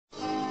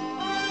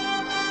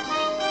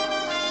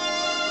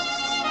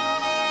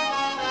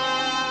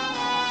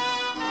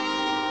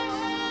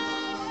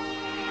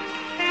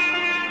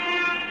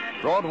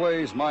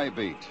Broadway's my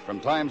beat, from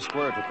Times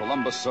Square to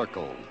Columbus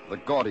Circle, the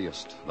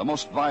gaudiest, the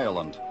most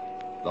violent,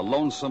 the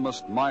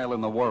lonesomest mile in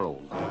the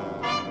world.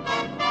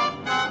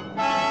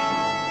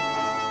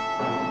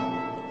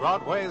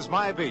 Broadway's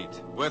My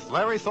Beat, with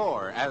Larry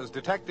Thor as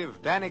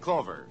Detective Danny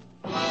Clover.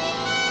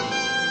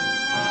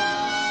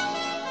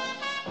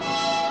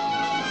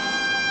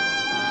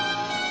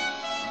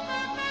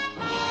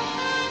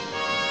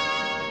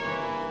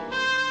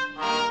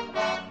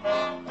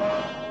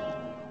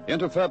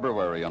 Into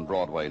February on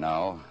Broadway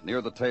now,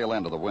 near the tail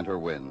end of the winter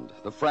wind,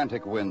 the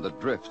frantic wind that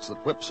drifts,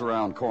 that whips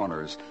around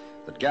corners,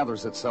 that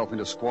gathers itself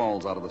into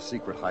squalls out of the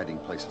secret hiding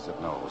places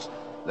it knows,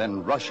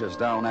 then rushes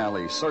down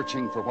alleys,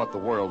 searching for what the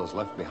world has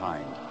left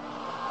behind.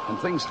 And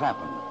things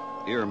happen.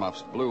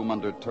 Earmuffs bloom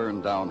under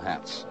turned-down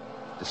hats.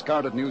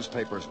 Discarded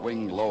newspapers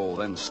wing low,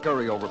 then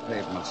scurry over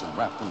pavements and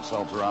wrap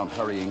themselves around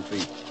hurrying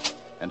feet.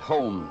 And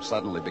home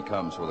suddenly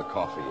becomes where the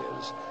coffee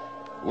is.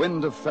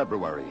 Wind of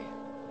February.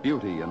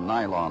 Beauty and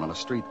nylon on a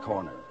street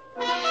corner.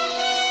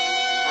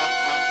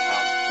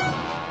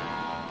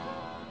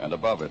 And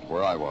above it,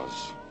 where I was,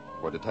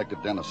 where Detective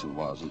Dennison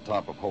was, on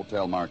top of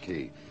Hotel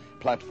Marquis.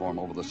 Platform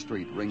over the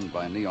street ringed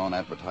by neon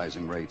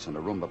advertising rates and a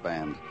Roomba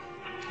band.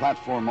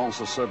 Platform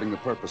also serving the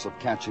purpose of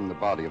catching the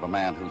body of a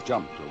man who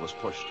jumped or was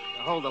pushed.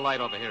 Hold the light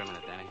over here a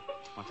minute, Danny.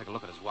 I want to take a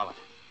look at his wallet.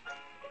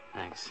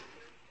 Thanks.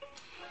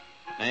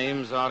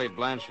 Name's Artie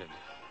Blanchard.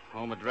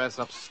 Home address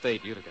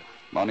upstate, Utica.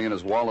 Money in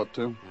his wallet,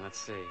 too? Let's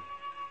see.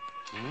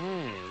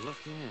 Hey, look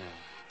here.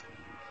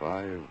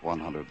 5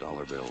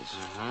 $100 bills.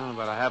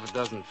 About a half a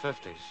dozen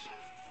 50s.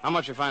 How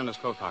much you find in his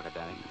coat pocket,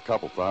 Danny? A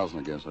couple thousand,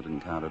 I guess. I didn't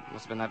count it.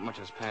 Must have been that much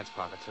in his pants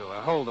pocket, too.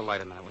 Hold the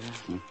light a minute, will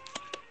you?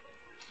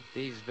 If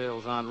these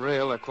bills aren't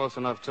real, they're close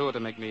enough to it to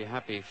make me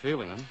happy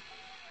feeling them.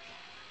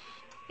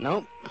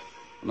 Nope.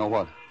 No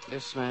what?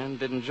 This man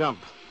didn't jump.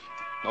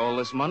 All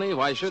this money,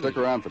 why should Stick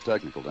around for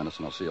technical, Dennis,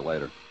 and I'll see you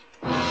later.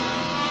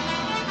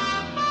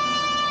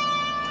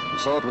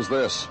 So it was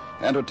this,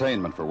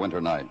 entertainment for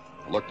winter night.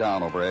 Look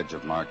down over edge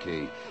of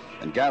Marquee,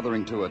 and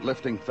gathering to it,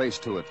 lifting face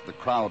to it, the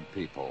crowd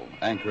people,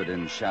 anchored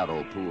in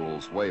shadow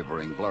pools,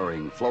 wavering,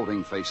 blurring,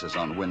 floating faces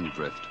on wind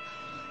drift.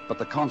 But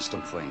the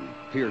constant thing,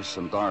 fierce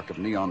and dark of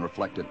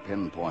neon-reflected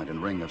pinpoint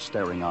and ring of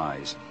staring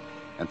eyes.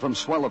 And from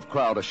swell of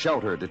crowd, a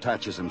shouter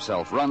detaches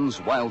himself, runs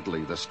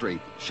wildly the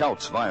street,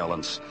 shouts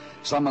violence,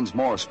 summons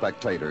more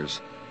spectators.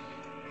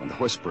 And the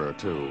whisperer,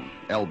 too,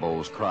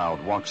 elbows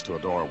crowd, walks to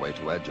a doorway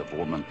to edge of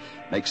woman,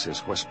 makes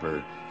his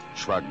whisper,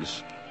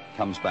 shrugs,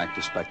 comes back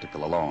to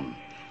spectacle alone.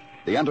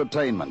 The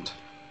entertainment,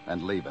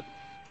 and leave it.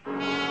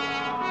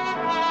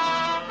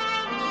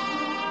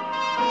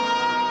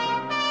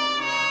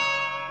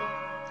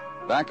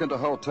 Back into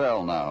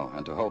hotel now,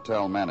 and to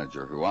hotel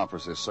manager who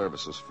offers his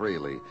services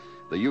freely.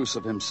 The use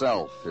of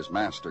himself, his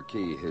master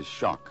key, his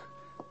shock.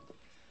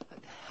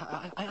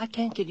 I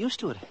can't get used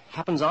to it.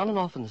 Happens on and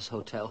off in this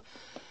hotel.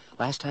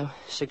 Last time,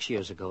 6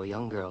 years ago, a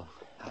young girl.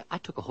 I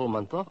took a whole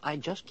month off. I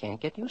just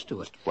can't get used to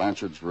it.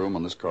 Blanchard's room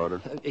on this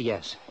corridor?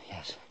 Yes.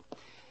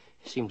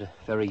 He seemed a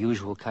very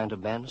usual kind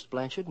of man, Mr.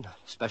 Blanchard,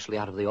 especially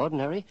out of the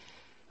ordinary.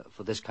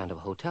 For this kind of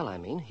a hotel, I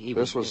mean.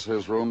 This was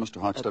his room, Mr.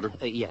 Hochstetter?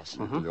 Yes.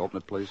 Will you open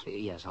it, please?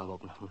 Yes, I'll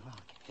open it. I'll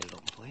get it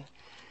open for you.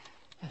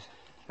 Yes,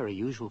 very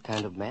usual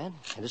kind of man.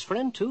 And his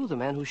friend, too, the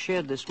man who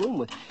shared this room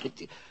with...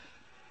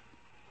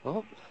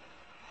 Oh,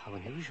 how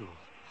unusual.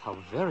 How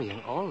very...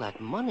 And all that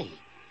money.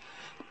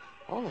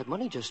 All that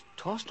money just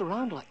tossed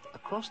around like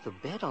across the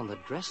bed on the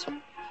dresser.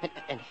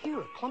 And here,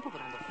 a clump of it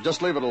on the floor.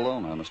 Just leave it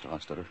alone now, Mr.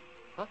 Hochstetter.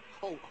 Huh?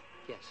 Oh,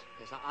 yes.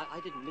 I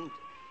didn't mean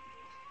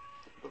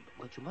to.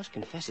 But you must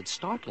confess it's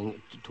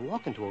startling to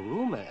walk into a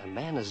room, a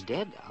man is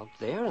dead out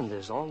there, and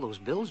there's all those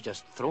bills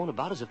just thrown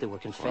about as if they were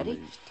confetti.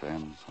 20s,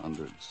 10s,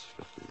 100s,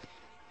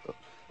 50s.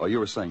 Oh, you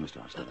were saying,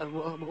 Mr.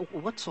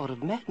 Hochstetter. What sort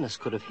of madness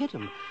could have hit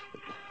him?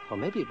 Or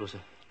maybe it was a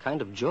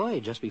kind of joy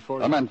just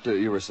before... I meant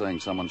you were saying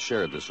someone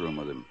shared this room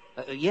with him.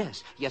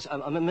 Yes.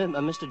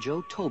 Mr.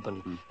 Joe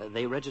Tobin.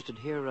 They registered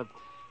here, let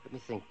me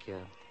think,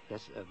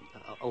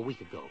 a week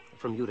ago,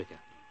 from Utica.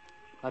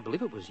 I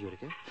believe it was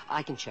Utica.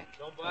 I can check.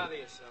 Don't bother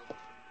yourself.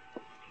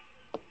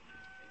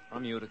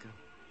 From Utica.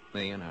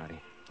 Me and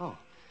Artie. Oh,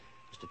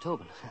 Mr.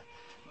 Tobin.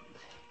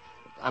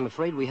 I'm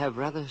afraid we have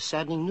rather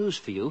saddening news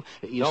for you.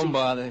 Don't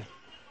bother.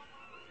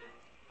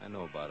 I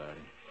know about Artie.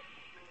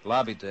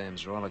 Lobby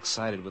dames are all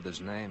excited with his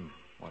name.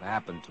 What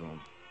happened to him?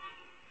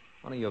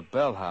 One of your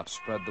bellhops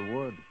spread the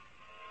word.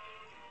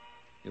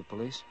 You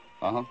police?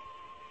 Uh-huh.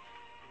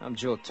 I'm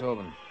Joe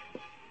Tobin.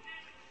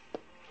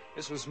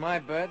 This was my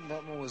bed,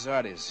 that one was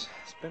Artie's.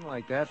 It's been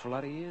like that for a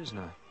lot of years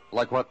now.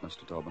 Like what,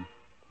 Mr. Tobin?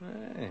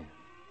 Hey,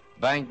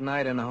 bank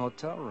night in a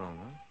hotel room,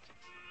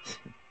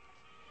 huh?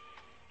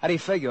 How do you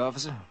figure,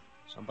 officer?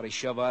 Somebody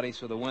shove Artie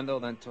through the window,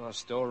 then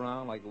toss dough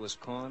around like it was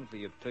corn for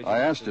your pigeons? I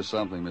asked you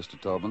something, Mr.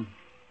 Tobin.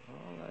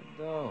 All that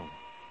dough.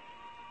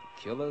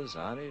 Killers,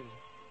 Artie.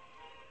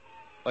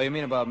 Oh, you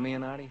mean about me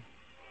and Artie?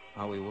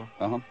 How we were?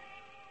 Uh-huh.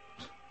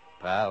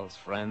 Pals,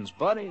 friends,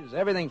 buddies,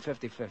 everything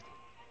 50-50.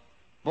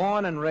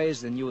 Born and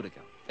raised in Utica.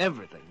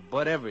 Everything,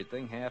 but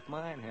everything, half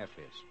mine, half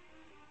his.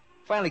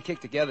 Finally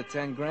kicked together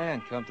 10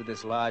 grand, come to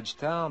this large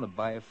town to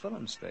buy a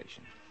filling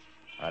station.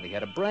 Artie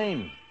had a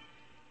brain.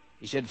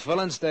 He said,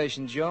 filling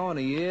station, Joe, in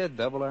a year,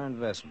 double our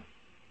investment.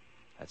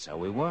 That's how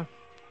we were.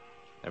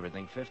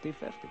 Everything 50-50.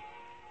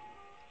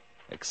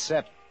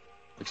 Except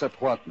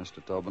what,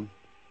 Mr. Tobin?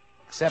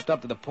 Except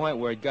up to the point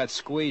where it got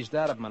squeezed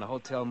out of him on a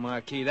hotel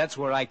marquee. That's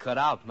where I cut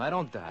out. I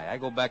don't die. I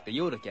go back to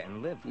Utica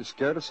and live. You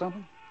scared of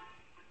something?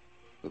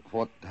 That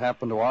what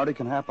happened to Artie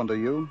can happen to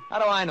you? How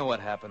do I know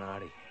what happened,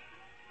 Artie?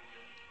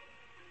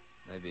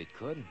 Maybe it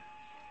could,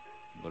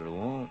 but it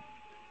won't.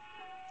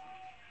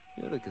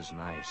 Utica's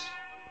nice.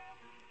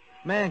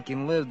 Man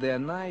can live there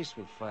nice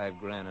with 5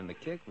 grand in the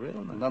kick,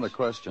 real nice. Another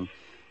question.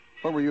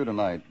 Where were you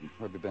tonight?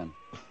 Where have you been?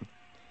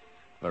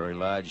 Very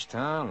large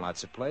town,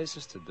 lots of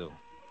places to do.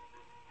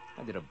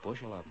 I did a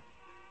bushel of them.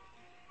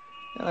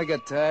 Then I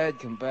got tired,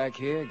 come back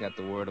here, got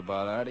the word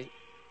about Artie.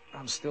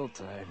 I'm still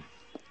tired.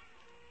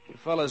 You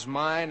fellas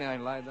mind I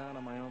lie down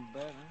on my own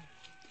bed, huh?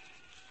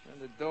 Turn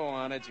the door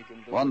on it, you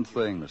can do One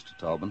thing, Mr.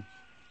 Tobin.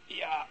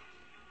 Yeah,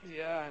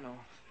 I know.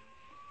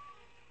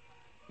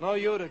 No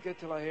Utica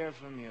till I hear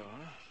from you,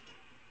 huh?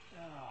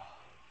 Oh.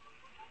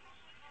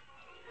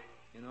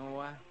 You know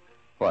why?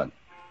 What?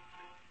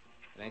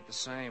 It ain't the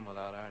same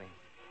without Artie.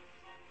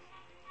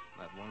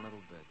 Not one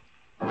little bit.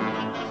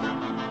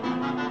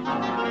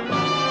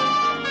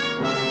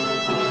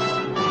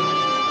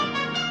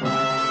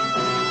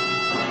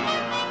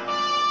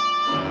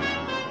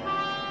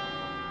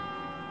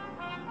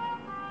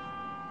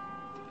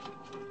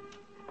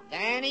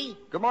 Danny?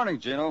 Good morning,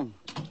 Gino.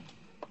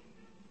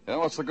 Yeah,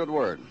 what's the good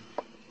word?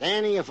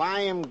 Danny, if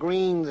I am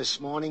green this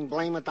morning,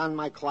 blame it on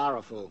my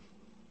chlorophyll.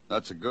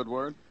 That's a good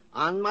word?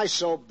 On my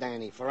soap,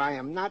 Danny, for I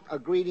am not a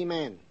greedy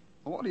man.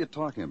 Well, what are you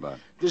talking about?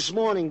 This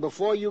morning,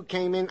 before you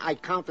came in, I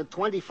counted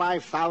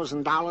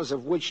 $25,000,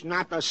 of which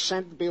not a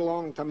cent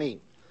belonged to me.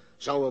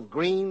 So if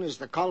green is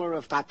the color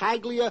of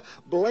Tartaglia,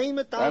 blame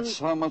it on... That's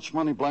how much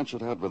money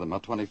Blanchard had with him,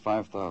 not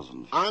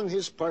 $25,000. On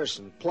his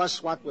person,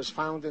 plus what was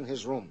found in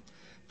his room.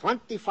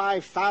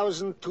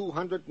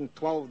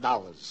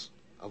 $25,212,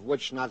 of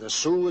which not a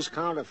sou is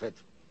counterfeit.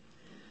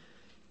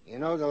 You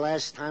know the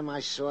last time I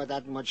saw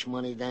that much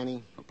money,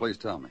 Danny? Well, please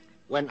tell me.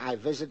 When I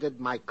visited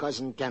my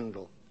cousin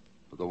Kendall.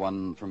 The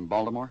one from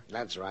Baltimore?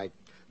 That's right.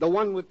 The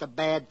one with the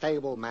bad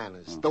table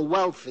manners. The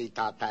wealthy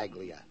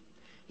Tartaglia.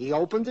 He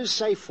opened his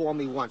safe for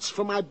me once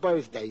for my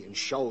birthday and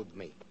showed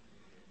me.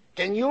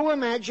 Can you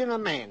imagine a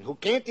man who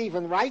can't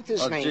even write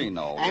his name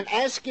Gino. and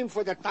ask him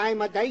for the time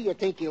of day? You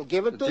think he'll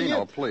give it to you?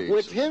 Gino, please.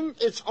 With him,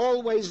 it's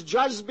always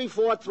just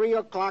before 3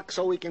 o'clock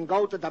so he can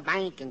go to the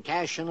bank and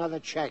cash another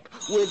check.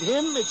 With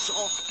him, it's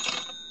all...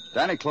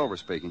 Danny Clover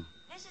speaking.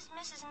 This is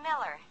Mrs.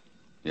 Miller.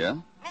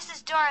 Yeah?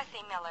 Mrs.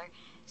 Dorothy Miller,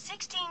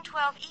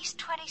 1612 East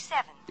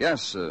 27th.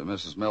 Yes,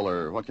 Mrs.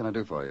 Miller. What can I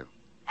do for you?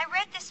 I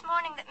read this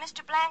morning that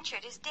Mr.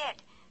 Blanchard is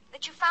dead,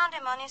 that you found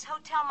him on his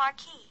hotel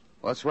marquee.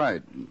 Well, that's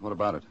right. What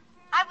about it?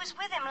 I was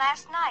with him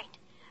last night.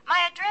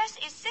 My address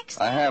is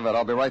 16... I have it.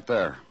 I'll be right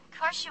there. Of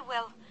course you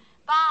will.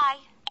 Bye.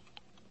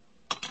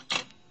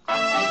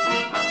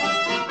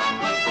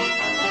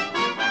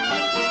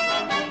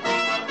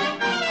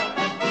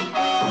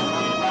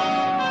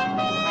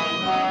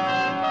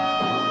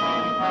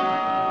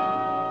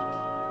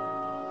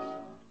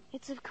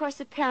 It's of course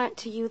apparent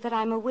to you that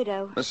I'm a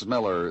widow. Mrs.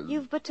 Miller...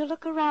 You've but to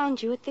look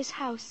around you at this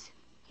house.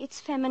 Its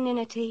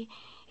femininity,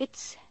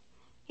 its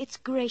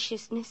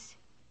graciousness.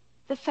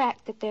 The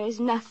fact that there is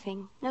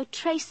nothing, no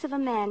trace of a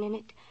man in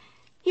it.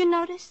 You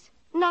notice?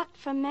 Not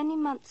for many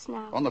months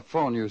now. On the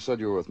phone, you said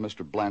you were with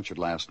Mr. Blanchard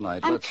last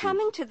night. I'm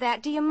coming to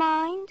that. Do you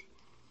mind?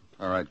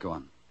 All right, go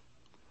on.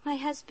 My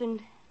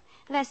husband,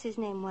 Les his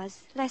name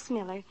was, Les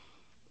Miller,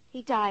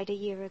 he died a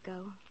year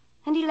ago.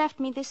 And he left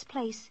me this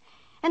place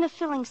and a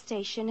filling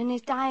station, and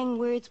his dying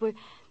words were,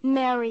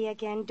 "Marry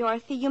again,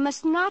 Dorothy. You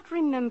must not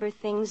remember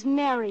things.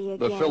 Marry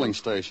again." The filling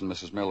station,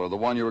 Mrs. Miller, the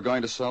one you were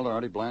going to sell to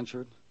Artie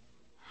Blanchard?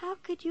 How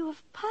could you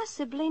have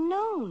possibly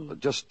known?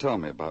 Just tell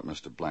me about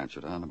Mr.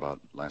 Blanchard, and about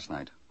last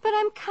night. But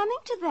I'm coming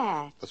to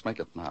that. Let's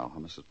make it now, huh,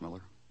 Mrs.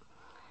 Miller?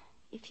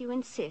 If you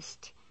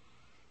insist.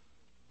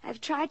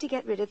 I've tried to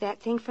get rid of that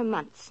thing for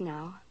months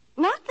now.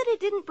 Not that it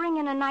didn't bring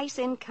in a nice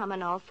income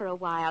and all for a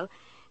while.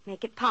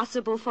 Make it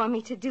possible for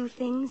me to do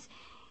things,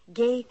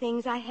 gay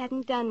things I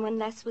hadn't done when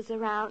Les was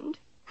around.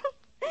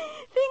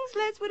 Things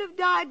Les would have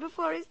died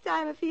before his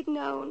time if he'd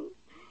known.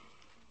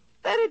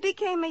 But it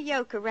became a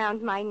yoke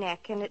around my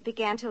neck, and it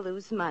began to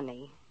lose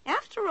money.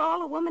 After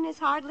all, a woman is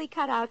hardly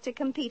cut out to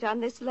compete on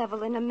this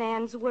level in a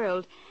man's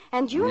world.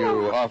 And you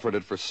know... You offered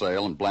it for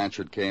sale, and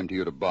Blanchard came to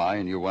you to buy,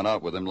 and you went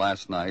out with him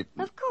last night.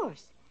 Of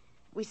course.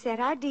 We set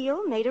our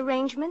deal, made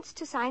arrangements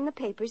to sign the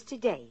papers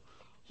today.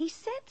 He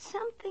said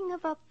something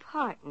of a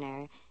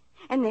partner,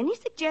 and then he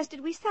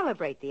suggested we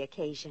celebrate the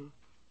occasion.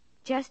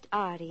 Just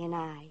Artie and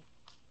I.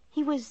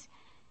 He was...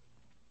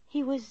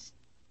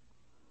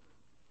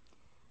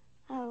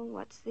 Oh,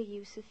 what's the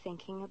use of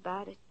thinking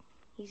about it?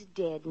 He's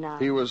dead now.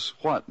 He was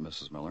what,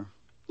 Mrs. Miller?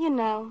 You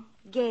know,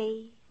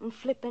 gay and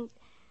flippant,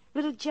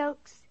 little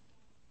jokes,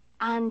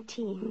 on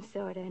team,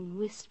 sort of, and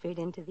whispered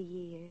into the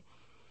ear.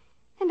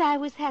 And I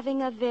was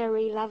having a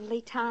very lovely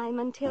time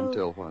until...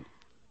 Until what?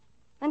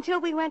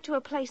 Until we went to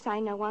a place I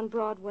know on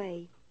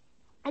Broadway.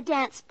 A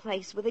dance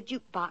place with a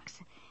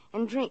jukebox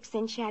and drinks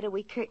in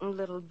shadowy curtained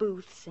little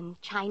booths and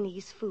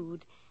Chinese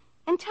food.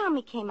 And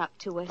Tommy came up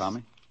to us.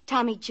 Tommy?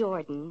 Tommy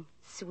Jordan.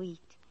 Sweet.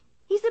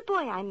 He's the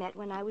boy I met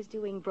when I was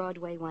doing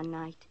Broadway one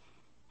night.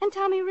 And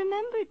Tommy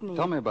remembered me.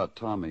 Tell me about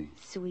Tommy.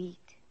 Sweet.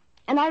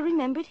 And I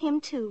remembered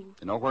him, too.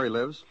 You know where he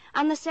lives?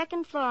 On the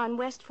second floor on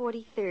West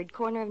 43rd,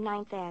 corner of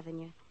 9th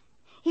Avenue.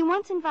 He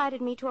once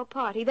invited me to a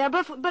party there,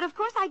 but of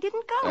course I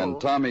didn't go. And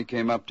Tommy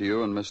came up to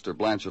you and Mr.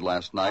 Blanchard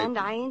last night. And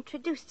I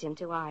introduced him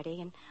to Artie,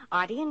 and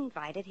Artie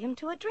invited him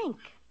to a drink.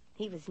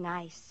 He was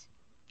nice.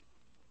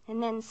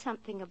 And then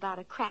something about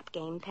a crap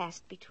game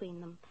passed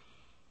between them.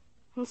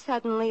 And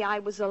suddenly I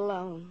was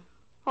alone,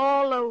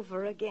 all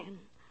over again.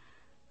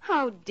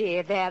 How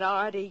dear that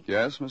Artie.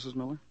 Yes, Mrs.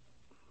 Miller?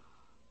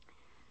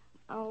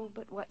 Oh,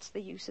 but what's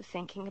the use of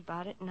thinking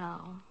about it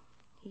now?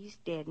 He's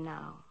dead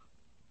now.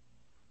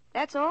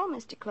 That's all,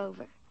 Mr.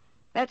 Clover.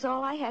 That's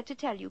all I had to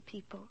tell you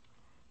people.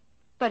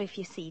 But if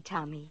you see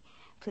Tommy,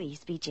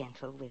 please be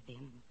gentle with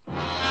him.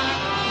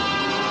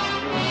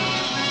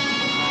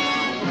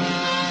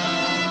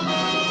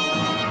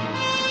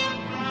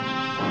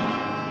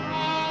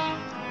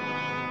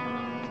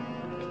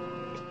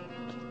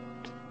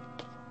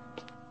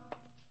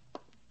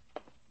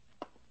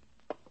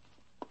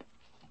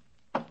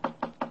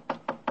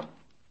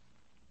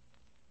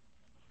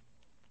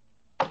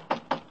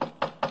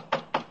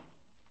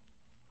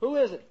 Who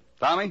is it?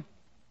 Tommy?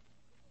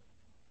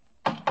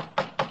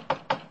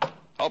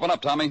 Open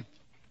up, Tommy.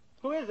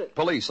 Who is it?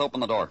 Police,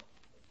 open the door.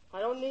 I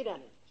don't need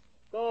any.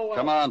 Go away.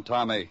 Come on,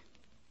 Tommy.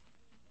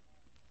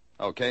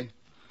 Okay.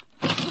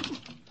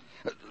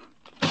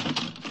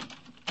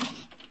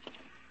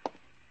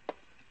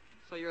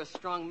 So you're a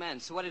strong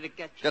man. So what did it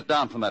get you? Get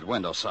down from that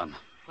window, son.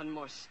 One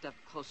more step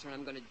closer and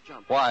I'm going to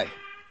jump. Why?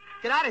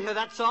 Get out of here,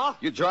 that's all.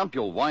 You jump,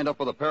 you'll wind up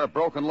with a pair of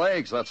broken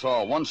legs, that's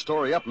all. One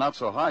story up, not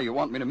so high. You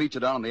want me to meet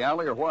you down in the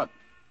alley or what?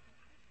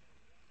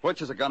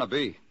 Which is it gonna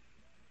be?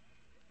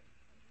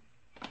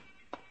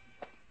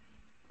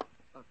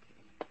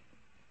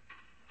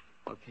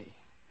 Okay.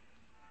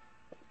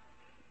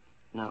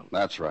 No.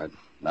 That's right.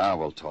 Now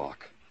we'll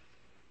talk.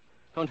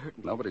 Don't hurt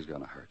me. Nobody's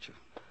gonna hurt you.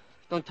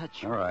 Don't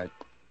touch me. All right.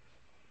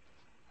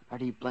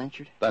 Artie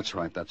Blanchard? That's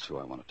right. That's who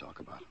I want to talk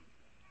about.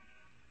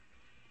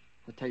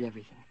 I'll tell you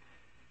everything.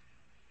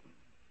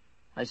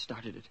 I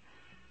started it.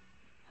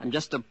 I'm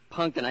just a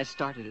punk, and I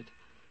started it.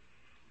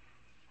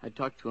 I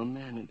talked to a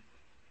man, and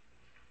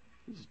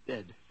he's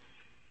dead.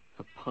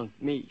 A punk.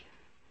 Me.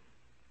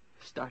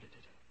 Started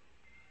it.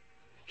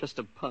 Just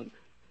a punk.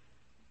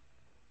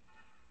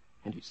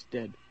 And he's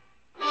dead.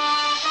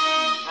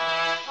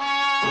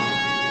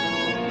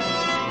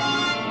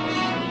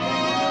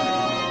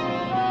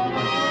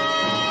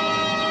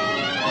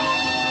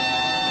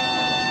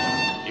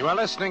 You are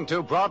listening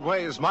to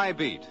Broadway's My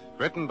Beat,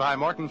 written by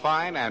Morton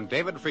Fine and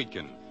David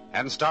Friedkin,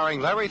 and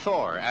starring Larry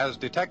Thor as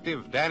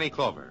Detective Danny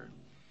Clover.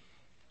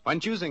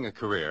 When choosing a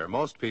career,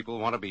 most people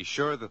want to be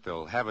sure that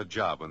they'll have a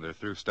job when they're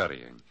through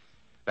studying.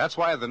 That's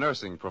why the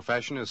nursing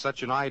profession is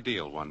such an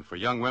ideal one for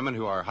young women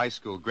who are high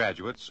school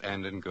graduates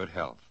and in good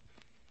health.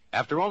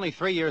 After only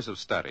 3 years of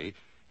study,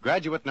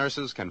 graduate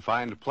nurses can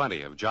find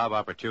plenty of job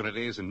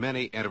opportunities in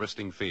many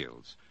interesting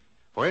fields.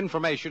 For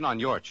information on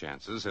your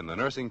chances in the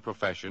nursing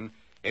profession,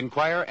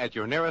 inquire at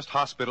your nearest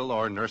hospital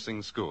or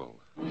nursing school.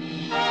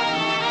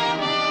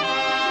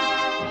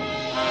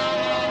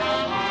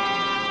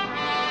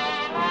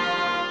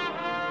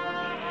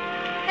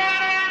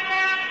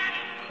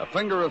 A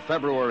finger of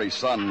February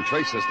sun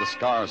traces the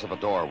scars of a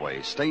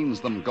doorway,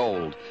 stains them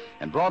gold,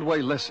 and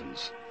Broadway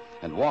listens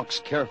and walks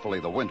carefully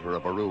the winter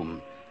of a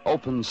room,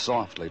 opens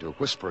softly to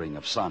whispering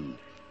of sun.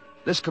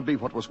 This could be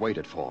what was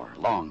waited for,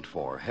 longed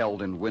for,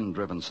 held in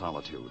wind-driven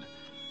solitude.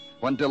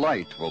 When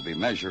delight will be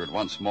measured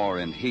once more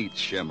in heat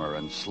shimmer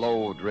and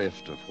slow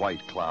drift of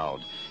white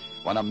cloud,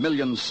 when a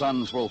million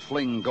suns will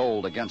fling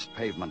gold against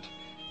pavement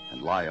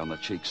and lie on the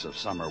cheeks of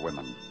summer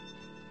women.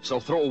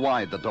 So throw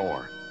wide the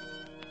door,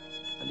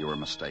 and you were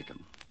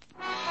mistaken.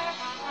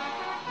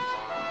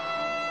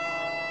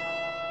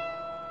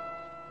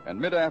 And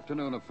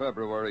mid-afternoon of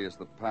February is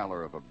the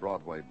pallor of a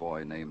Broadway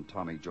boy named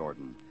Tommy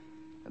Jordan.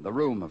 In the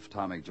room of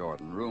Tommy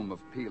Jordan, room of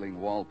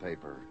peeling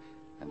wallpaper,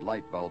 and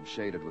light bulbs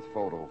shaded with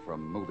photo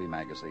from movie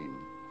magazine,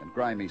 and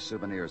grimy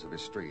souvenirs of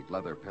his street,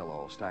 leather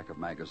pillow, stack of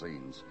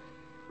magazines.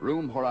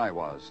 Room where I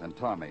was, and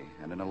Tommy,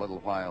 and in a little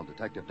while,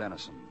 Detective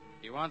Dennison.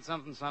 You want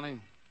something, Sonny?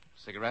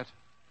 Cigarette?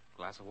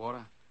 Glass of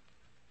water?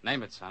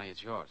 Name it, Sonny.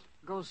 It's yours.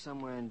 Go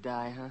somewhere and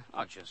die, huh?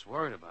 I'm just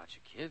worried about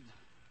you, kid.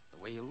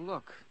 The way you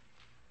look.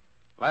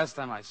 Last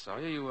time I saw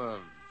you, you were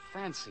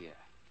fancier.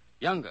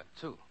 Younger,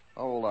 too.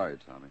 How old are you,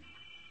 Tommy?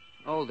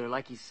 Older,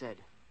 like he said.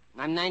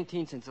 I'm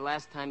 19 since the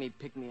last time he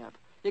picked me up.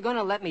 You're going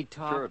to let me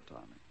talk? Sure,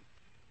 Tommy.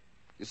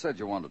 You said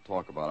you wanted to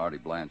talk about Artie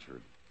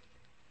Blanchard.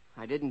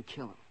 I didn't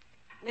kill him.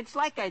 It's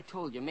like I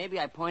told you. Maybe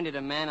I pointed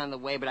a man on the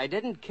way, but I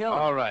didn't kill him.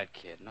 All right,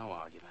 kid. No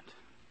argument.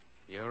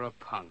 You're a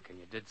punk, and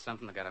you did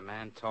something that got a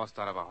man tossed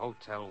out of a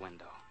hotel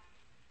window.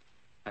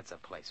 That's a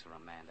place for a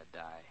man to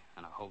die,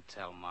 on a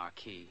hotel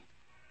marquee.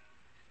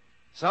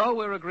 So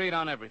we're agreed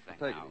on everything.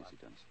 Take now. it easy,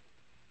 Dennis.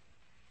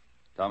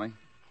 Tommy?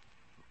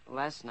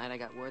 Last night I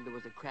got word there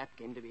was a crap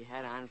game to be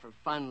had on for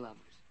fun lovers.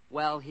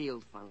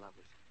 Well-heeled fun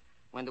lovers.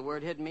 When the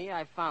word hit me,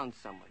 I found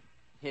someone.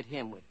 Hit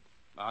him with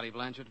Artie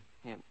Blanchard?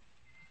 him.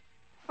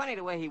 Funny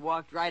the way he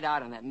walked right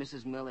out on that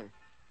Mrs. Miller.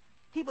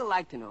 People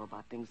like to know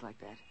about things like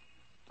that.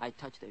 I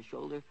touch their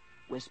shoulder,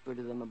 whisper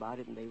to them about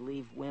it, and they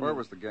leave women. Where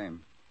was the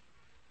game?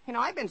 You know,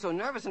 I've been so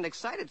nervous and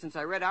excited since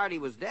I read Artie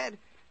was dead.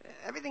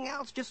 Everything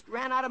else just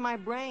ran out of my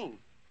brain.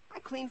 I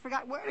clean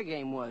forgot where the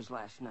game was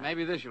last night.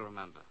 Maybe this you'll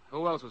remember.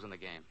 Who else was in the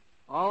game?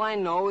 All I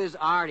know is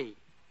Artie.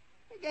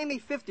 He gave me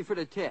 50 for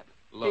the tip.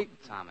 Look,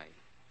 Tommy,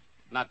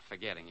 not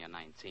forgetting you're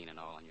 19 and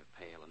all, and you're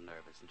pale and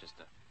nervous and just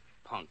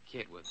a punk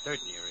kid with dirt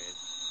in your ears.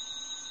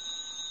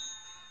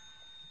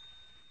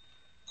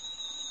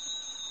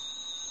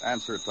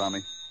 Answer it, Tommy.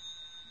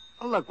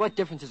 Oh, look, what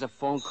difference is a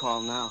phone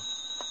call now?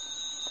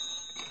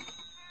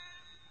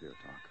 Here,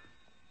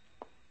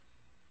 talk.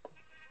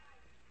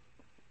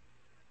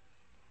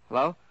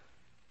 Hello?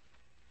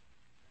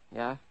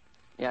 Yeah,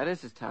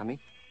 this is Tommy.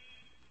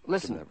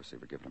 Listen. Give that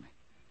receiver. Give it to me.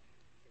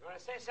 You want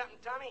to say something,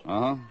 Tommy?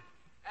 Uh-huh.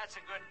 That's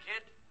a good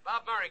kid.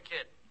 Bob Murray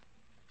kid.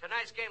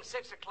 Tonight's game,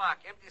 6 o'clock.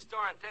 Empty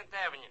store on 10th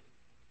Avenue.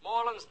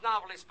 Moreland's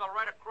novelty spelled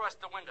right across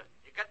the window.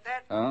 You got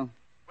that? Uh-huh.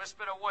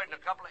 Whisper a word in a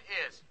couple of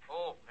ears.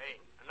 Oh, hey,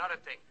 another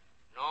thing.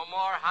 No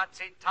more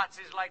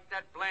hotsy-totsies like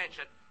that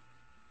Blanchard.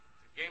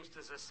 The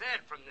gamesters are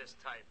sad from this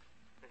type.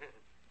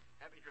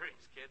 Happy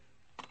dreams, kid.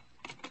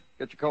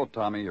 Get your coat,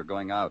 Tommy. You're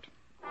going out.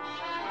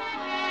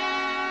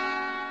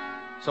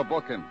 So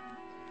book him.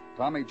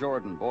 Tommy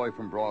Jordan, boy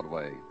from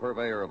Broadway,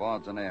 purveyor of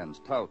odds and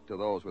ends, tout to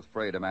those with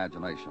frayed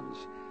imaginations.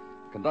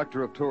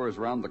 Conductor of tours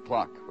round the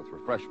clock with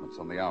refreshments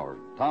on the hour.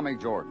 Tommy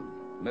Jordan,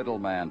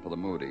 middleman for the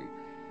moody.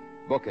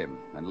 Book him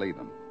and leave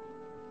him.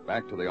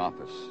 Back to the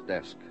office,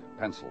 desk,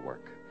 pencil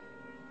work.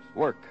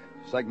 Work,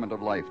 segment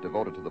of life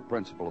devoted to the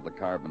principle of the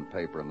carbon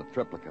paper and the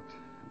triplicate,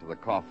 and to the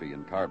coffee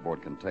and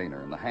cardboard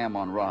container, and the ham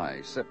on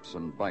rye, sips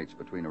and bites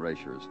between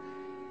erasures,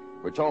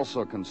 which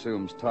also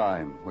consumes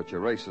time, which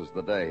erases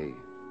the day,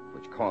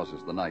 which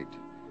causes the night.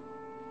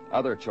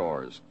 Other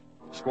chores.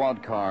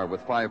 Squad car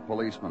with 5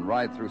 policemen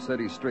ride through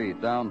City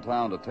Street,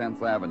 downtown to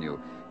 10th Avenue,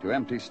 to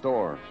empty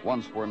store,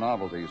 once where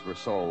novelties were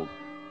sold.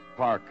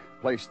 Park,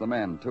 place the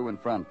men, 2 in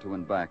front, 2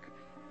 in back.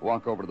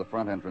 Walk over to the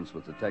front entrance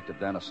with Detective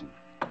Dennison.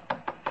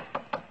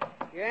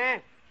 Yeah?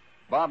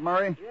 Bob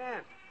Murray? Yeah.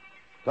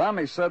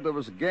 Tommy said there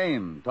was a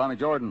game. Tommy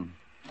Jordan.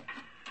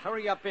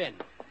 Hurry up in.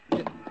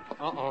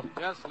 Uh-oh.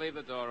 Just leave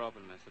the door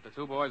open, mister. The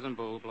 2 boys and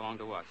Boo belong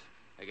to us.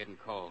 They're getting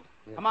cold.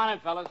 Yeah. Come on in,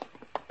 fellas.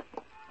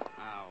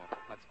 Now,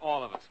 let's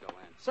all of us go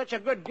in. Such a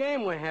good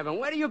game we're having.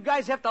 Where do you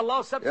guys have to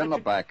louse up In the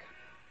back.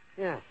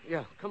 Yeah.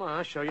 Come on,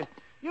 I'll show you.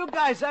 You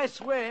guys, I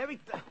swear,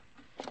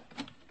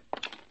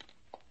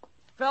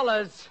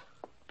 Fellas.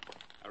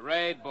 A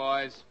raid,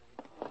 boys.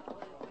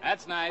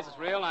 That's nice. It's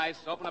real nice.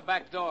 Open the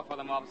back door for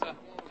them, officer.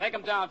 Take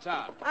them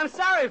downtown. I'm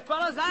sorry,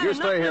 fellas. You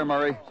stay here,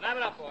 Murray. Snap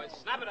it up, boys.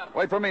 Snap it up.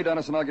 Wait for me,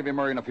 Dennis, and I'll give you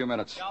Murray in a few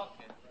minutes.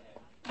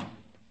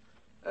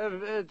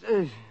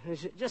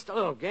 Just a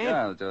little game.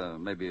 Yeah,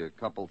 maybe a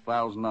couple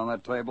thousand on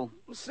that table.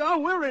 So,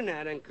 we're in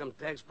that income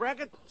tax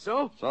bracket.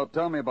 So? So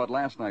tell me about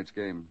last night's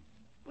game.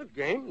 What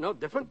game? No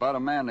different. About a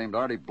man named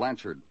Artie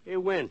Blanchard. He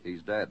win.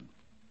 He's dead.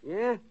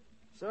 Yeah?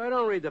 So I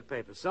don't read the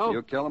paper, so?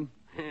 You kill him?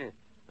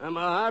 I'm a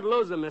hard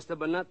loser, mister,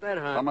 but not that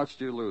hard. How much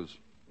do you lose?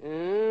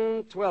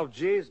 12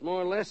 G's,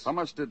 more or less. How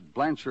much did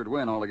Blanchard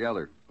win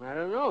altogether? I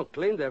don't know.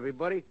 Cleaned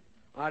everybody.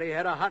 Artie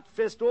had a hot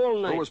fist all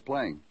night. Who was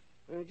playing?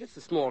 Just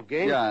a small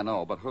game. Yeah, I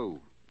know, but who?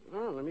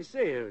 Oh, let me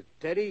see.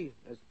 Teddy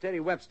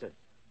Webster.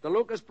 The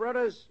Lucas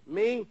brothers,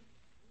 me,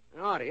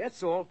 and Artie.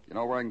 That's all. You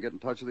know where I can get in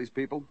touch with these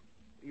people?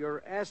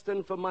 You're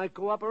asking for my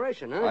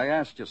cooperation, huh? I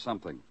asked you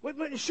something. Wait,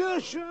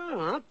 sure.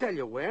 I'll tell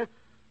you where.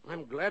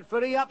 I'm glad for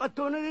the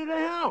opportunity to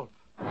help.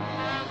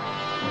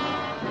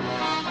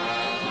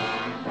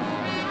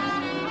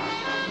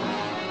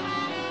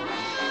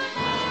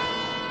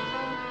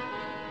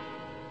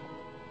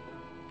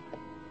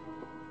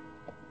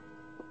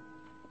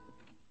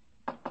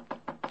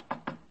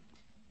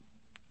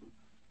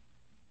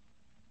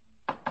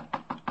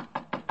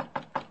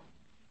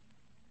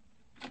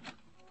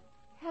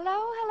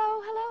 Hello.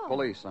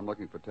 Police. I'm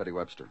looking for Teddy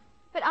Webster.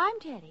 But I'm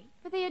Teddy,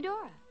 for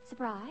Theodora.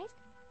 Surprised?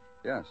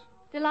 Yes.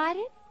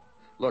 Delighted?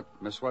 Look,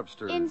 Miss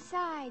Webster...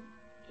 Inside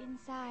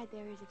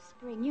there is a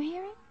spring. You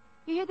hear it?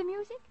 You hear the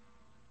music?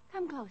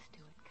 Come close to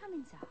it. Come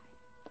inside.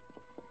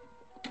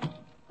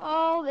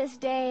 All this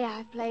day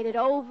I've played it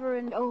over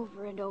and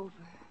over and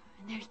over.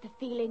 And there's the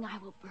feeling I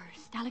will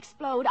burst. I'll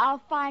explode.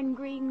 I'll find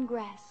green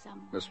grass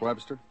somewhere. Miss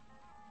Webster?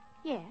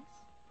 Yes.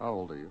 How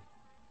old are you?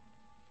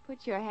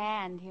 Put your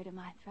hand here to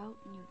my throat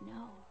and you'd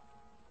know.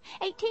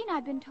 18,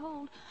 I've been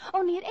told.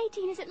 Only at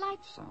 18, is it like...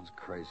 Sounds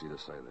crazy to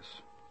say this.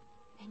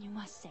 Then you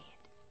must say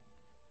it.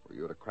 Were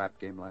you at a crap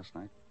game last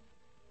night?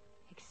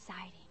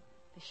 Exciting.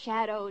 The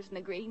shadows and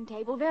the green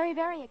table. Very,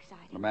 very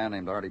exciting. A man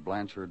named Artie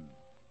Blanchard.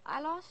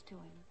 I lost to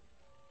him.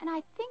 And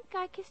I think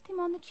I kissed him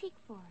on the cheek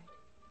for it.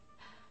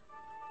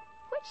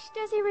 Which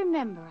does he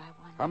remember, I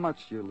wonder? How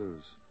much did you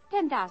lose?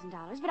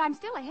 $10,000, but I'm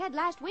still ahead.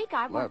 Last week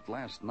I won. Left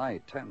last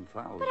night,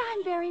 10,000. But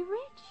I'm very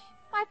rich.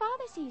 My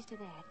father sees to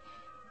that.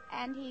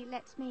 And he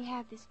lets me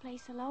have this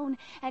place alone,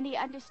 and he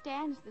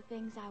understands the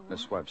things I want.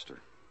 Miss Webster.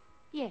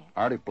 Yes.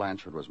 Artie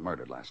Blanchard was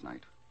murdered last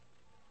night.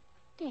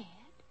 Dead?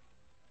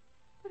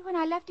 But when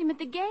I left him at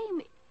the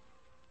game...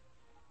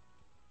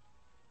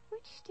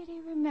 Which did he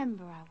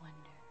remember, I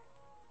wonder?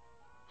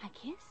 My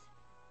kiss?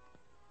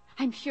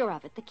 I'm sure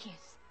of it, the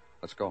kiss.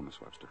 Let's go, Miss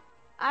Webster.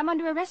 I'm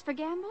under arrest for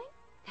gambling?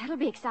 That'll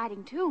be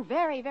exciting, too.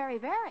 Very, very,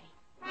 very.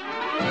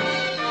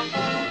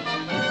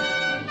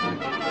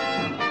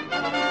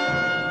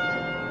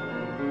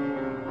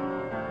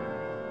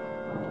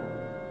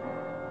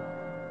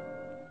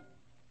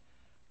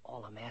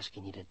 All I'm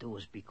asking you to do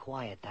is be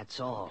quiet, that's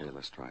all. Okay,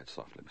 let's try it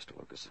softly, Mr.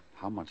 Lucas.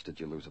 How much did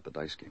you lose at the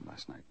dice game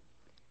last night?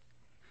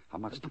 How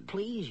much But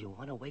please, you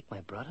want to wake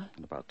my brother?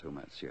 In about 2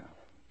 minutes, yeah.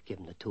 Give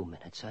him the 2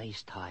 minutes, huh?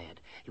 He's tired.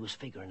 He was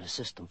figuring a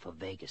system for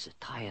Vegas. It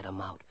tired him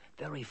out.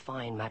 Very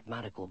fine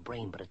mathematical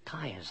brain, but it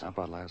tires How him.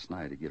 about last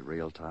night? Did he get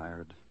real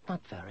tired?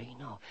 Not very,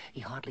 no. He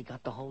hardly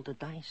got to hold the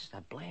dice.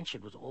 That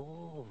Blanchard was,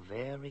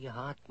 very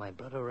hot. My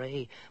brother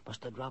Ray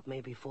must have dropped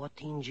maybe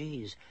 14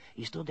 G's.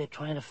 He stood there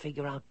trying to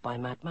figure out by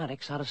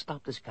mathematics how to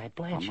stop this guy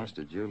Blanchard. How much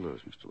did you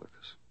lose, Mr.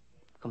 Lucas?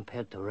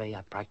 Compared to Ray,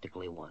 I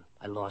practically won.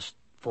 I lost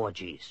 4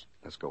 G's.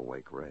 Let's go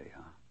wake Ray,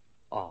 huh?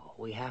 Oh,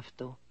 we have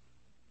to?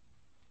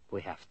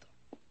 We have to.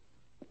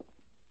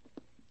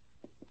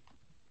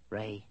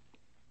 Ray,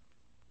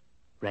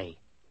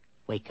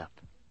 wake up.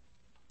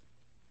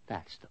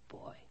 That's the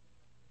boy.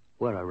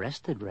 We're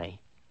arrested, Ray.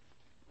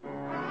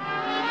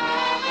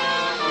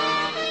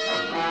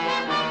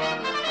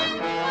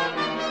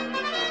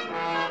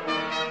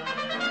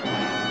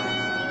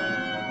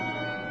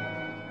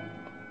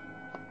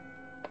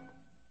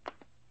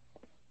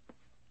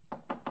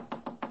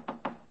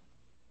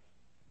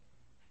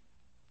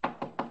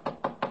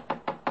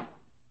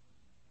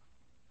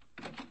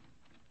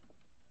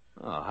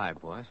 Oh, hi,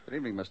 boys. Good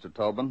evening, Mr.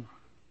 Tobin.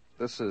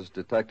 This is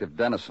Detective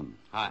Dennison.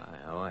 Hi,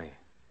 how are you?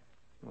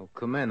 Well,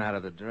 come in out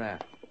of the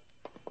draft.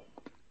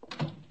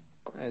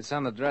 Hey, it's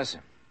on the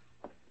dresser.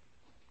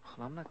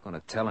 Well, I'm not going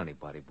to tell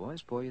anybody,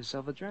 boys. Pour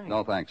yourself a drink.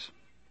 No, thanks.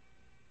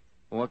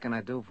 Well, what can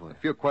I do for you?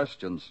 A few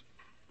questions.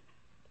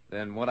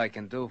 Then what I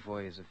can do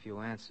for you is a few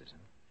answers. Huh?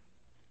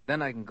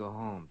 Then I can go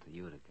home to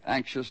Utica.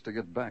 Anxious to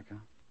get back, huh?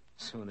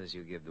 As soon as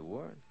you give the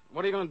word.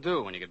 What are you going to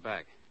do when you get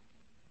back?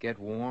 Get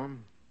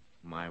warm,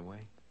 my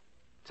way.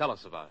 Tell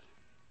us about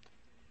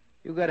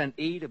it. You got an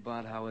eat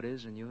about how it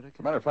is in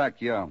Utica? Matter of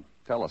fact, yeah.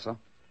 Tell us, huh?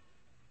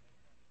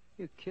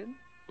 You kidding?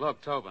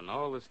 Look, Tobin,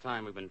 all this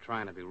time we've been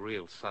trying to be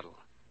real subtle.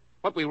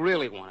 What we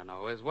really want to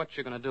know is what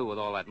you're going to do with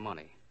all that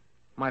money.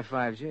 My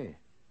 5G.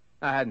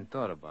 I hadn't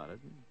thought about it.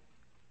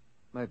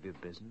 Might be a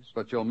business.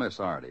 But you'll miss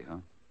Artie, huh?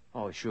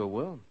 Oh, sure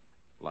will.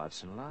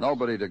 Lots and lots.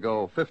 Nobody to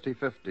go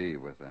 50-50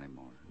 with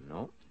anymore.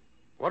 No.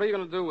 What are you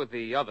going to do with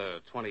the other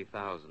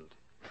 20,000?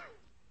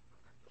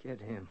 Get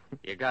him.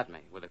 You got me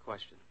with a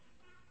question.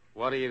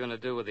 What are you going to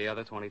do with the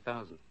other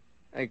 20,000?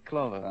 Hey,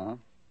 Clover. Huh?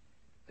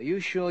 Are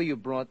you sure you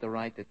brought the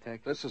right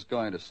detective? This is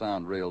going to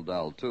sound real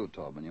dull, too,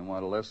 Tobin. You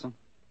want to listen?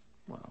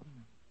 Well,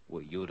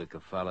 we Utica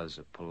fellas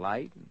are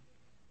polite.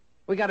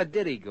 We got a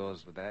ditty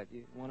goes with that.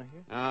 You want to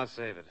hear? I'll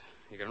save it.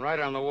 You can write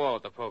it on the wall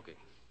at the pokey.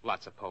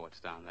 Lots of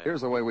poets down there.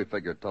 Here's the way we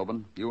figured,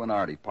 Tobin. You and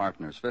Artie,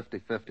 partners,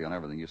 50-50 on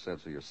everything you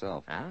said so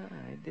yourself. Ah,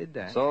 I did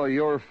that. So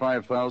you're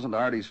 5,000,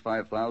 Artie's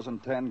 5,000,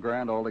 10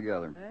 grand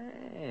altogether.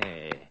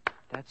 Hey,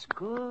 that's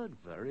good.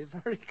 Very,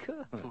 very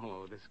good.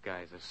 Oh, this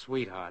guy's a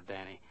sweetheart,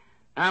 Danny.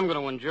 I'm going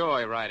to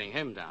enjoy riding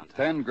him downtown.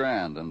 10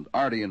 grand, and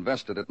Artie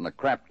invested it in a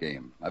crap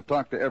game. I've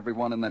talked to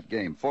everyone in that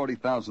game.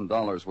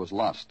 $40,000 was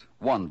lost,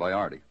 won by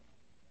Artie.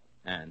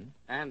 And?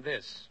 And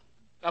this.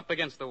 Up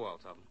against the wall,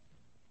 Tobin.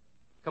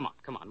 Come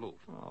on, move.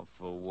 Oh,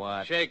 for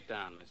what? Shake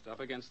down, mister, up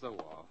against the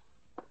wall.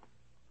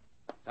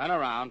 Turn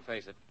around,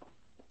 face it.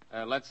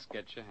 Let's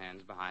get your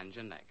hands behind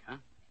your neck, huh?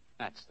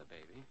 That's the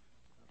baby.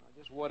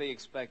 Just what do you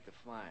expect to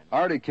find?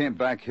 Artie came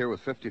back here with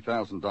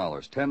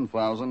 $50,000.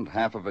 10,000,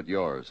 half of it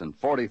yours, and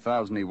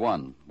 40,000 he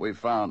won. We've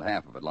found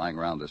half of it lying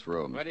around this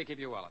room. Where do you keep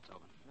your wallet,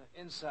 Tobin?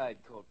 Inside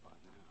coat pocket.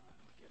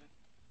 Get it.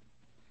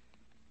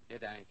 Here,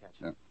 Danny,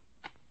 catch it.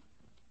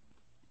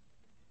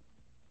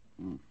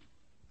 Yeah.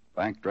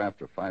 Bank draft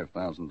for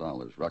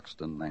 $5,000,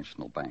 Ruxton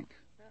National Bank.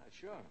 Yeah,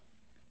 sure.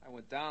 I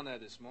went down there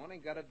this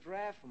morning, got a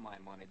draft for my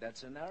money.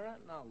 That's an error?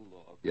 Now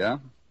look. Yeah?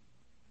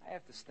 I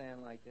have to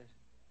stand like this.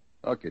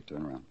 Okay,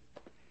 turn around.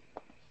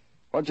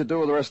 What'd you do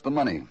with the rest of the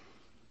money?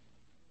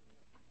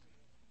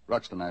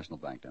 Ruxton National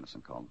Bank,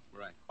 Dennison called.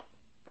 Right.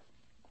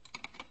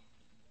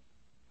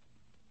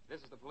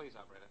 This is the police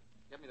operator.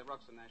 Get me the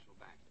Ruxton National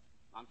Bank.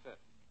 On Fifth.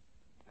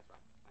 That's right.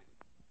 Thank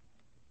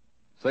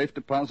you. Safe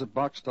deposit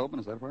box, Tobin,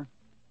 is that where?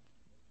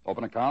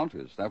 Open account,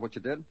 is that what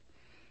you did?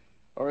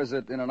 Or is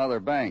it in another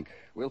bank?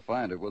 We'll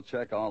find it. We'll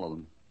check all of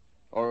them.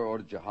 Or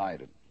did you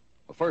hide it?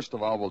 Well, first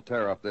of all, we'll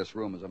tear up this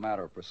room as a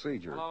matter of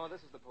procedure. Hello,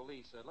 this is the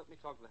police. Let me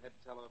talk to the head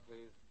teller,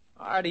 please.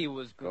 Artie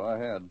was Go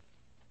ahead.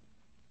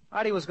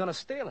 Artie was going to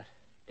steal it.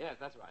 Yes,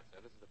 that's right, sir.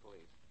 This is the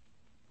police.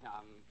 Yeah,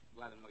 I'm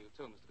glad to know you,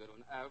 too, Mr.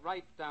 Goodwin.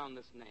 Write down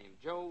this name,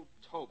 Joe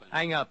Tobin.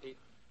 Hang up.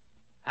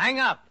 Hang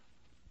up!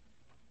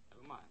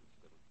 Never mind,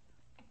 Mr.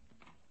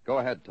 Goodwin. Go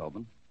ahead,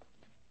 Tobin.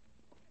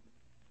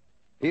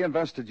 He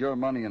invested your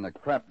money in a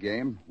crap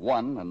game,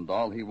 won, and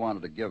all he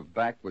wanted to give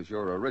back was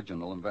your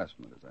original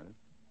investment. Is that it?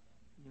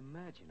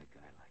 Imagine a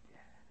guy like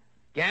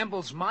that.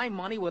 Gambles my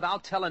money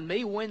without telling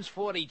me, wins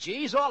 40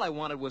 G's. All I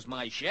wanted was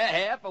my share,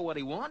 half of what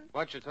he won.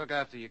 What you took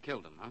after you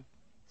killed him, huh?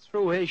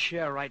 Threw his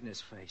share right in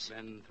his face.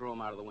 Then threw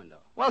him out of the window.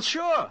 Well,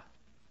 sure.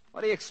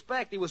 What do you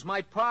expect? He was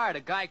my part. A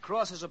guy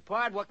crosses a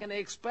part. What can they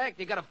expect?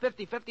 You got a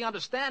 50-50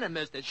 understanding,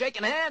 mister.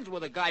 Shaking hands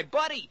with a guy.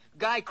 Buddy,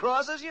 guy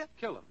crosses you?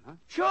 Kill him, huh?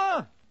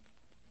 Sure.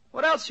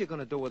 What else you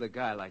gonna do with a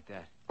guy like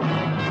that?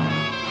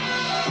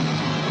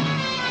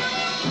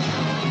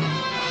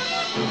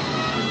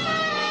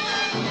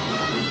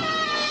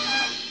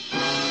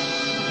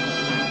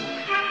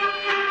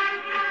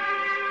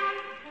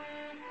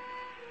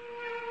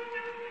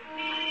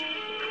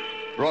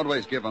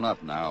 Broadway's given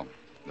up now.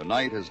 The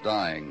night is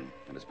dying,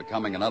 and it's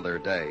becoming another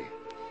day.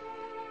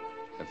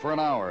 And for an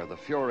hour, the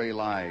Fury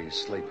lies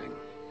sleeping.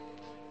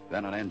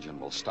 Then an engine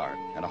will start,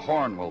 and a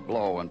horn will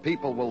blow, and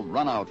people will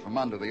run out from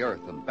under the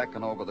earth and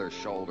beckon over their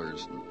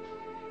shoulders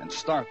and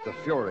start the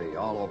Fury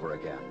all over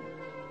again.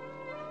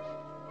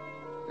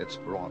 It's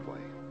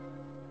Broadway,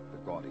 the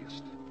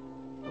gaudiest,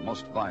 the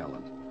most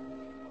violent,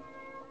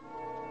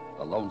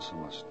 the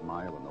lonesomest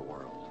mile in the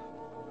world.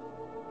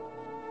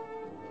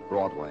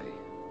 Broadway,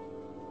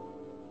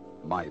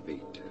 my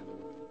beat.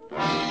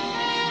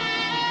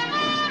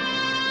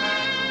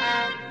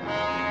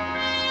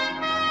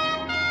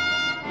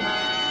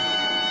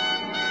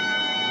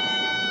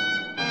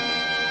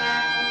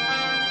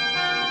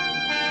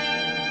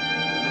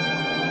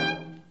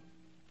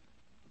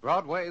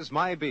 Broadway's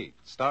My Beat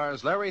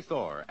stars Larry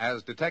Thor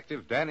as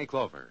Detective Danny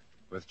Clover,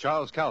 with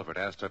Charles Calvert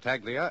as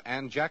Tartaglia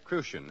and Jack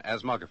Crucian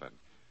as Muggavan.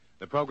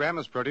 The program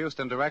is produced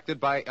and directed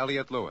by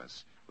Elliott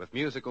Lewis, with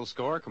musical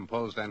score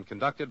composed and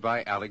conducted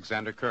by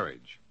Alexander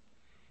Courage.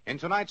 In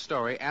tonight's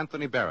story,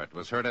 Anthony Barrett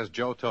was heard as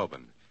Joe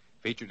Tobin.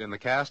 Featured in the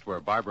cast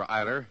were Barbara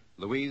Eiler,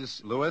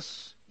 Louise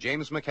Lewis,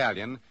 James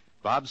McCallion,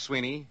 Bob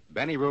Sweeney,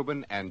 Benny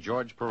Rubin, and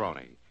George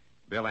Peroni.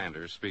 Bill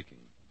Anders speaking.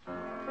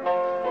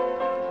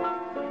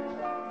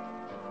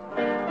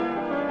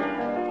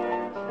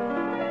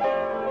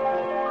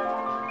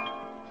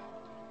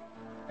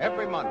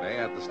 Every Monday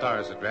at the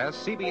Star's address,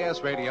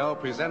 CBS Radio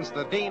presents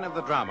the Dean of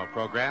the Drama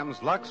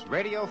programs, Lux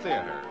Radio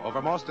Theater,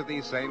 over most of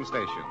these same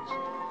stations.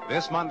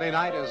 This Monday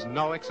night is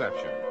no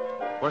exception.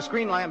 For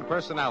Screenland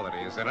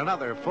personalities and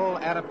another full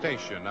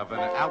adaptation of an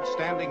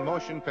outstanding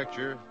motion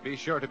picture, be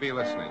sure to be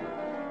listening.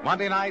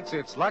 Monday nights,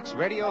 it's Lux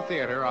Radio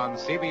Theater on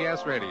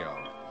CBS Radio.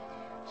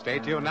 Stay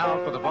tuned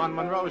now for the Vaughn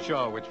Monroe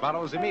Show, which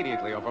follows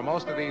immediately over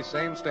most of these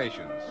same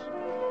stations.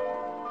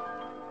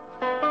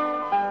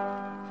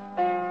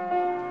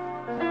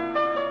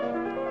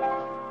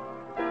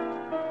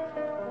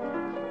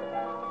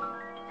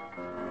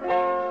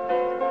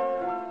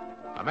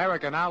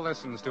 America now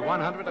listens to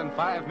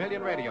 105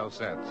 million radio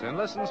sets and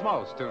listens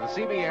most to the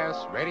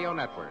CBS Radio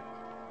Network.